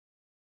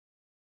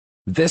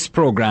This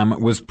programme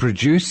was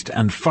produced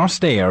and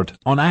first aired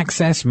on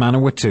Access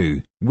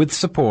Manawatu with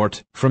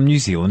support from New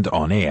Zealand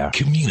On Air.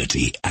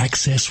 Community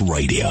Access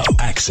Radio.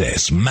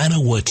 Access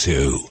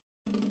Manawatu.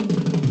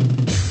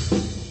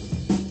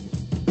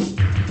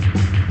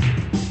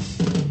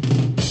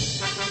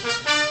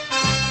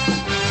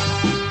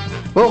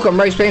 Welcome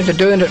race fans to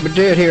Doing It with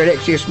Dirt here at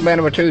Access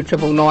Manawatu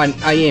 999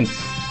 AM,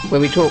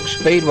 where we talk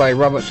Speedway,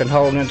 Robertson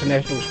Holden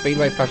International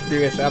Speedway plus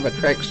various other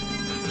tracks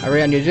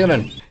around New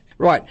Zealand.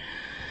 Right.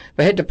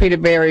 We had the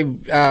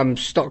Peterberry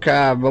Stock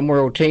Car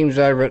Memorial Teams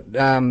over at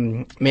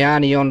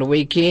Meani on the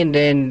weekend,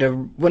 and the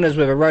winners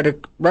were the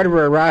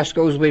Rotorua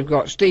Rascals. We've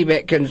got Steve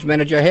Atkins,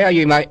 manager. How are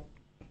you, mate?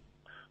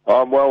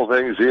 I'm well,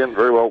 thanks, Ian.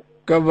 Very well.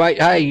 Good,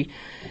 mate. Hey,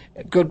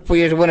 good for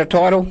you to win a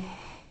title?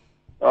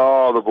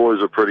 Oh, the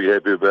boys are pretty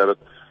happy about it,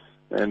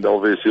 and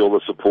obviously all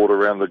the support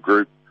around the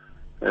group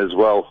as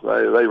well.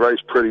 They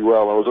raced pretty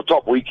well. It was a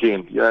top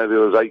weekend. You know, there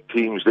was 8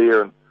 teams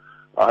there, and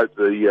I hope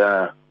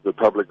the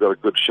public got a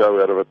good show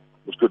out of it.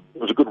 It was good.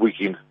 It was a good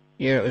weekend.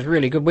 Yeah, it was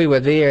really good. We were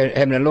there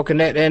having a look at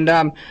that,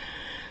 and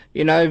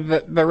you know,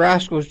 the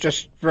Rascals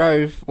just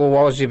drove. Well,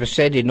 I was there for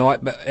Saturday night,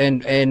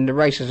 and the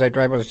races they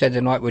drove on Saturday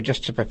night were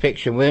just to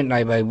perfection, weren't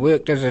they? They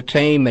worked as a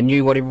team and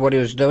knew what everybody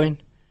was doing.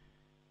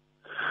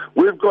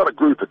 We've got a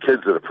group of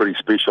kids that are pretty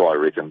special, I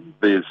reckon.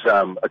 There's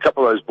a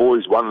couple of those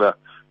boys won the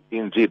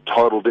NZ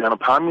title down in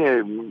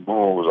Palmier,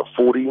 was it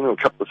 40, a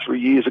couple of 3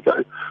 years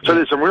ago. So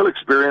there's some real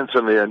experience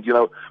in there, and you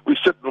know, we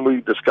sit and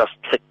we discuss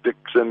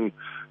tactics and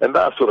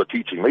they're sort of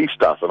teaching me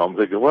stuff, and I'm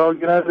thinking, well,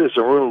 you know, there's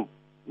some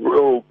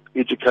real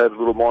educated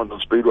little minds on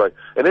Speedway.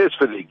 And as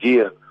for their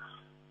gear,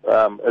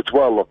 it's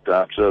well looked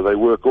after. They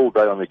work all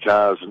day on their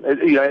cars, and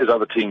you know, as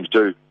other teams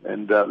do,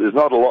 and there's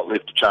not a lot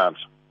left to chance.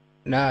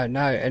 No,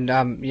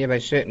 and yeah, they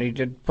certainly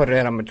did put it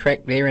out on the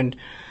track there, and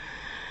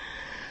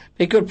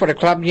they're good for the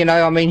club. You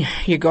know, I mean,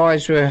 you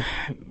guys were,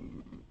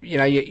 you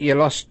know, you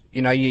lost.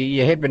 You know,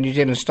 you had the New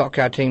Zealand stock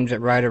car teams at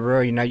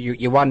Rotorua. You know,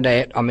 you won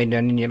that. I mean,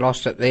 and then you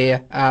lost it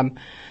there.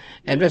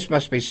 And this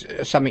must be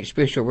something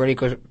special, really,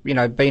 because, you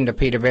know, being to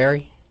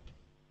Peterberry.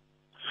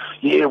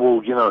 Yeah,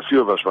 well, you know, a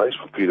few of us raced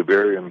for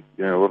Peterberry, and,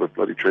 you know, what a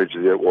bloody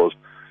tragedy that was.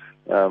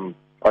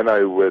 I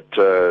know at,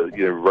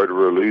 you know,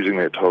 Rotorua losing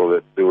that title,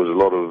 that there was a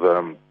lot of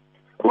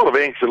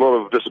angst, a lot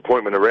of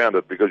disappointment around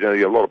it, because, you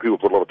know, a lot of people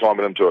put a lot of time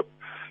into it.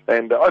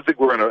 And I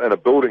think we're in a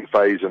building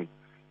phase, and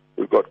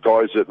we've got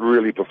guys that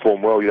really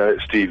perform well. You know,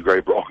 Steve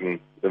Gray-Brock in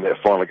that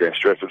final against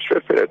Stratford.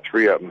 Stratford had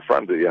 3 out in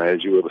front, you know,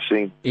 as you would have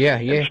seen. Yeah.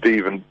 And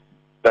Steve and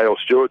Dale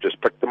Stewart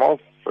just picked them off,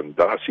 and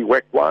Darcy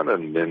whacked one,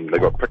 and then they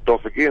got picked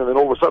off again, and then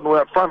all of a sudden we're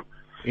out front.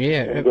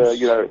 Yeah. And,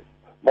 you know,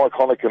 Mike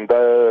Honick and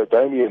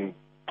Damien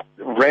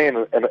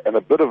ran in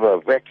a bit of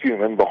a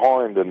vacuum in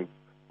behind, and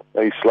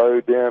they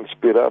slowed down,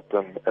 sped up,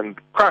 and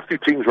crafty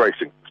teams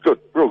racing. It's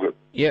good, real good.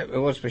 Yeah, it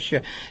was for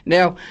sure.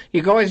 Now,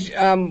 you guys,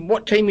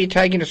 what team are you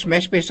taking to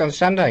Smash Best on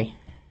Sunday?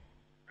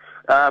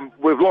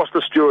 We've lost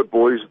the Stewart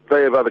boys.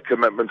 They have other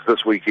commitments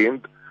this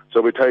weekend.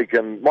 So we're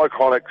taking Mike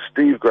Honick,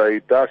 Steve Gray,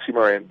 Darcy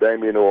Moran,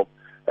 Damien Orr,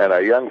 and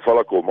a young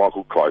fella called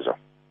Michael Kaiser.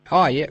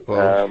 Oh, yeah.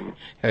 Well,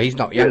 he's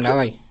not young, no,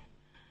 he?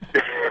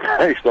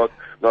 He's not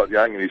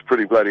young, and he's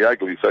pretty bloody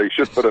ugly, so he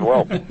should fit in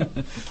well.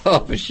 Oh,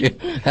 for sure.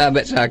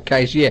 That's our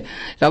case, yeah.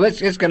 So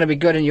it's going to be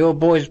good, and your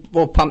boys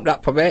all pumped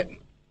up for that?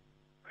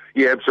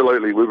 Yeah,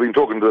 absolutely. We've been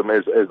talking to them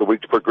as the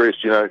weeks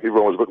progressed. You know,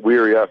 everyone was a bit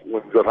weary after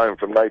when we got home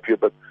from Napier,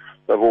 but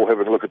they've all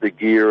having a look at their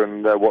gear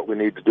and what we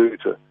need to do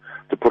to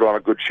put on a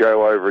good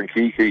show over in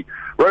Kihikihi.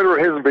 Rotorua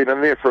hasn't been in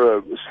there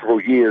for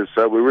several years,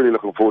 so we're really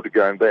looking forward to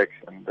going back.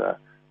 And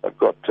they've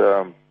got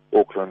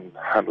Auckland,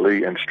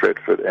 Huntley, and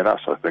Stratford, and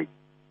us, I think.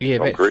 Yeah,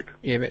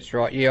 that's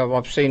right. Yeah,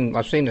 I've seen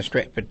the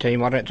Stratford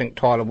team. I don't think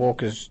Tyler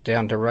Walker's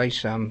down to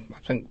race. I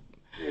think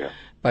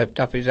both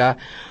Duffies are.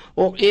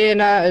 Well, yeah,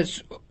 no,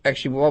 it's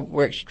actually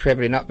we're actually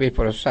travelling up there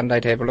for a Sunday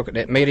to have a look at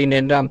that meeting,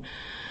 and yeah,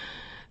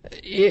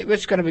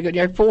 it's going to be good.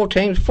 You know, 4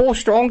 teams, 4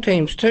 strong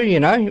teams too.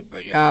 You know,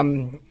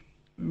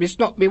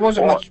 there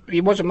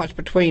wasn't much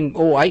between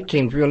all 8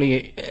 teams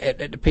really at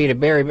the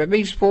Peterberry, but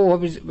these 4,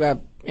 you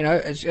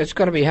know, it's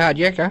got to be hard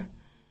yakka.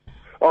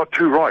 Oh,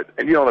 too right.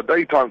 And, you know, on a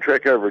daytime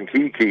track over in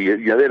Kihikihi,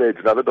 you know, that adds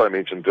another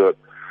dimension to it.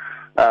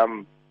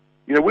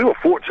 You know, we were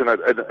fortunate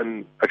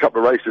in a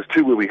couple of races,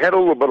 too, where we had a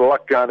little bit of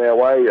luck going our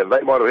way, and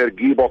they might have had a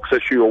gearbox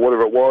issue or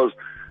whatever it was.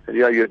 And,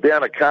 you know, you're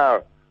down a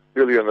car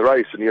earlier in the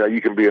race, and, you know,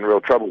 you can be in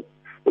real trouble.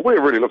 But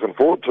we're really looking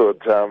forward to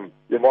it.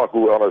 Yeah,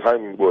 Michael, on his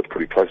home, well, it's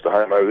pretty close to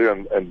home over there,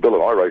 and Bill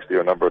and I raced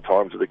there a number of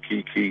times at the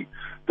Kihikihi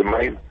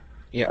Domain.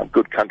 Yeah.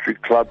 Good country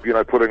club, you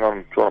know,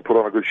 trying to put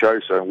on a good show,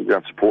 so we're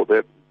going to support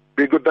that.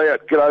 Be a good day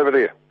out. Get over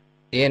there.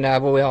 Yeah, no,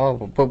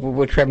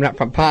 we're travelling up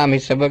from Palmy,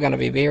 so we're going to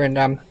be there.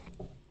 And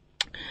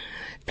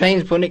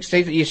plans for next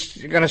season,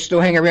 you're going to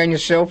still hang around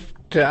yourself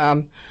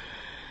to,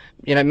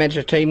 you know, manage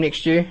a team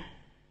next year?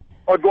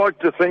 I'd like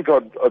to think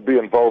I'd be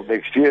involved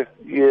next year.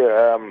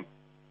 Yeah,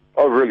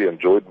 I've really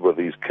enjoyed with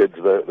these kids.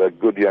 They're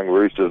good young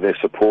roosters, and their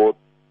support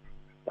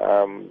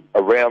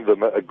around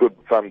them are good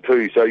fun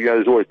too. So, you know,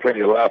 there's always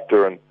plenty of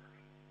laughter, and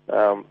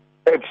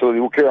Absolutely.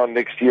 We'll carry on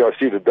next year. I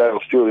see that Dale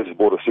Stewart has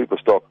bought a super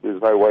stock.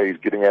 There's no way he's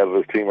getting out of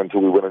this team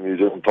until we win a New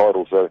Zealand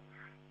title. So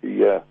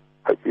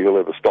hopefully he'll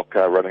have a stock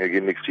car running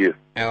again next year.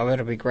 Oh,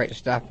 that'll be great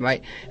stuff,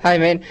 mate. Hey,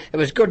 man, it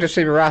was good to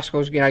see the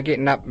Rascals,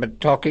 getting up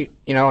at Toki,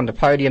 on the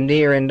podium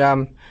there, and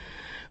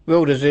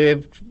well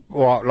deserved.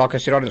 Well, like I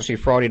said, I didn't see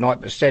Friday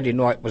night, but Saturday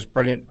night was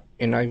brilliant,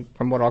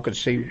 from what I could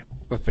see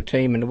with the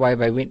team and the way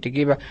they went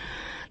together.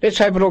 Let's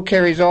hope it all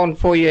carries on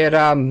for you at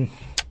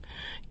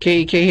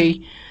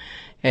Kihikihi.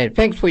 And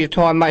thanks for your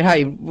time, mate.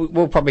 Hey,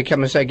 we'll probably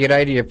come and say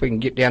g'day to you if we can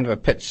get down to the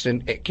pits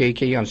at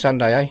Kihikihi on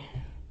Sunday, eh?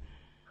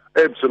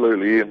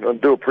 Absolutely, Ian. I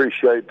do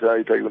appreciate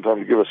you taking the time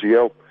to give us a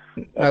yell.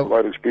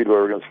 Motor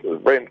Speedway against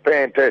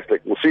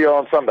fantastic. We'll see you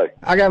on Sunday.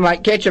 Okay,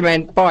 mate. Catch you,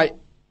 man. Bye.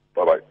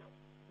 Bye-bye.